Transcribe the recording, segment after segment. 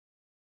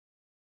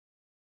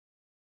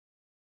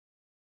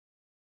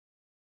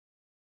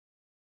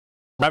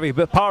Ravi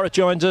Bopara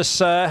joins us.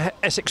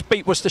 Essex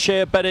beat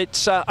Worcestershire, but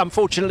it's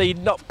unfortunately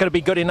not going to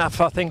be good enough,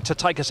 I think, to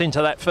take us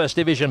into that first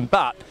division.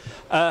 But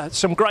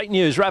some great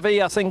news,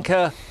 Ravi. I think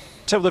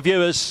tell the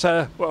viewers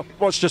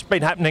what's just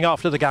been happening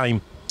after the game.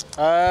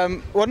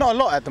 Well, not a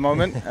lot at the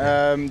moment.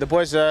 The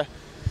boys are.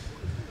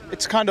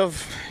 It's kind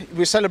of,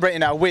 we're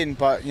celebrating our win,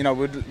 but you know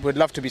we'd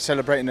love to be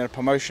celebrating a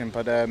promotion,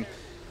 but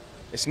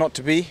it's not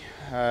to be.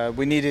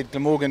 We needed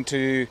Glamorgan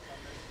to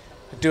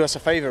do us a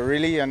favour,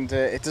 really, and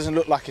it doesn't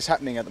look like it's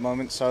happening at the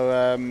moment.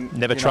 So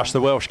never trust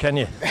the Welsh, can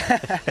you?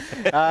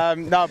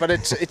 No, but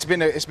it's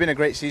been a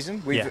great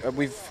season. I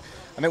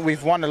think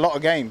we've won a lot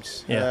of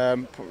games. Yeah.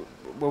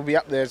 We'll be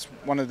up there as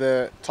one of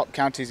the top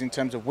counties in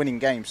terms of winning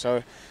games.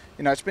 So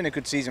you know it's been a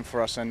good season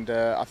for us, and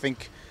I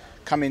think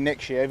coming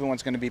next year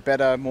everyone's going to be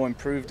better, more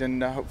improved,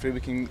 and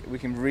hopefully we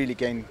can really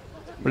gain.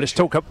 Well, let's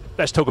talk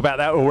about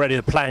that already.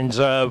 The plans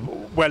are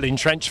well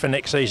entrenched for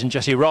next season.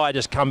 Jesse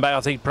Ryder's come back. I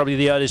think probably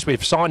the earliest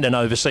we've signed an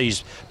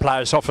overseas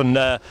player. It's often,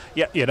 a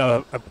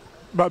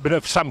bit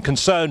of some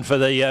concern for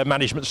the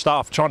management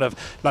staff trying to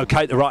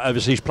locate the right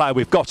overseas player.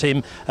 We've got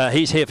him.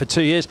 He's here for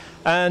 2 years,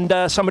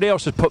 and somebody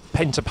else has put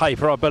pen to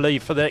paper, I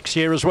believe, for the next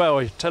year as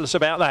well. Tell us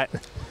about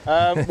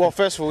that. Well,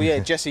 first of all, yeah,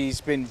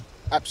 Jesse's been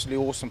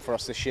absolutely awesome for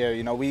us this year.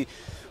 You know, we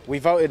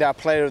voted our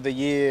Player of the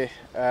Year.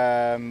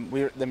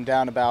 We wrote them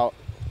down about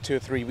 2 or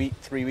 3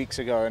 weeks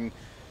ago, and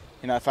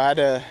you know if I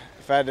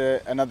had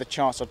another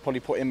chance, I'd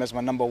probably put him as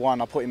my number one.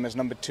 I'll put him as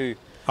number two.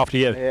 After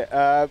you?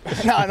 Yeah,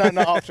 no,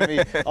 not after me.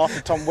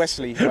 After Tom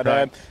Wesley. But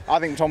right. I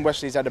think Tom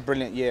Wesley's had a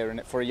brilliant year,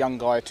 and for a young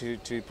guy to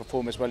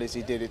perform as well as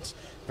he did, it's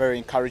very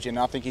encouraging.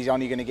 I think he's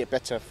only going to get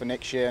better for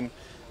next year,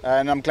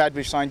 and I'm glad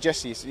we've signed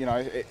Jesse. You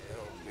know,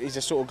 he's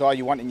the sort of guy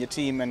you want in your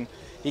team, and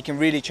he can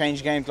really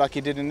change games like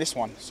he did in this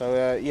one.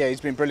 So yeah, he's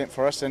been brilliant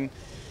for us. And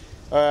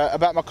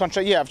about my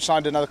contract, yeah, I've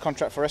signed another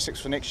contract for Essex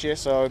for next year,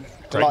 so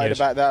delighted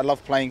about that. I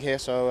love playing here,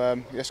 so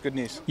that's good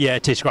news. Yeah,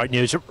 it is great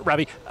news,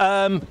 Ravi.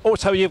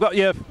 Also, you've got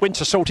your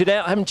winter sorted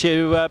out, haven't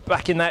you?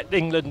 Back in that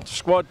England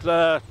squad.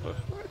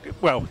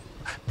 Well,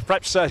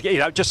 perhaps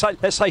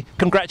let's say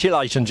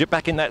congratulations. You're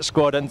back in that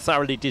squad and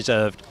thoroughly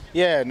deserved.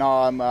 Yeah, no,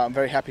 I'm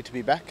very happy to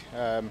be back.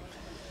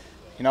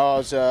 You know,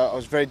 I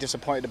was very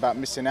disappointed about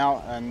missing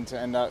out,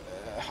 and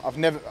I've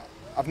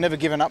never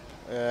given up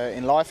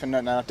in life, and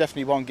I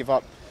definitely won't give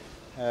up.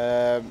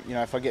 You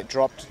know, if I get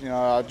dropped, you know,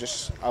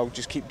 I'll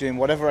just keep doing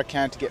whatever I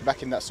can to get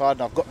back in that side.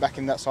 And I've got back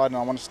in that side, and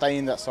I want to stay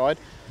in that side,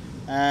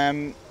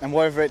 and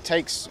whatever it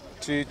takes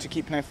to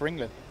keep playing for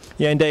England.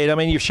 Yeah, indeed. I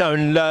mean, you've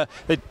shown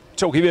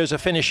talk of you as a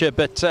finisher,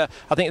 but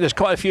I think there's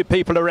quite a few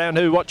people around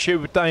who watch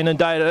you day in and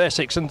day out at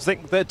Essex and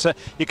think that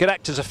you could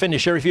act as a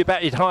finisher if you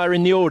batted higher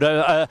in the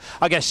order.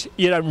 I guess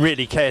you don't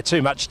really care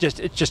too much.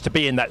 Just to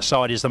be in that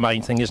side is the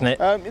main thing, isn't it?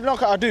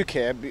 Look, I do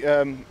care.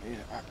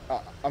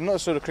 I'm not the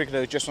sort of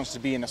cricketer who just wants to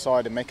be in the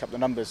side and make up the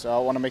numbers. I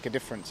want to make a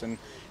difference, and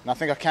I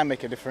think I can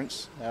make a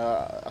difference.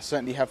 I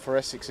certainly have for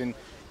Essex in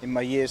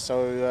my years,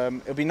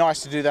 so it'll be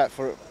nice to do that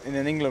in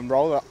an England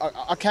role.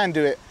 I can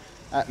do it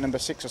at number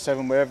 6 or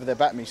 7, wherever they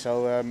bat me.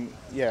 So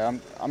yeah,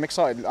 I'm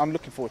excited. I'm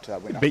looking forward to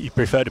that win. But you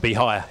prefer to be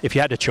higher if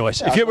you had a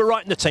choice. Yeah, if you were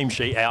writing the team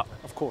sheet out.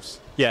 Of course.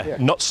 Yeah,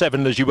 not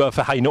 7 as you were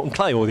for Hainault and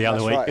Clay or the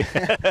other week.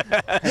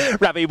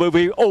 Right. Ravi, we'll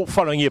be all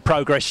following your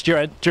progress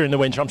during the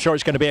winter. I'm sure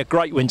it's going to be a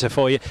great winter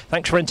for you.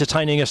 Thanks for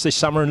entertaining us this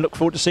summer, and look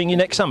forward to seeing you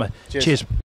next summer. Cheers.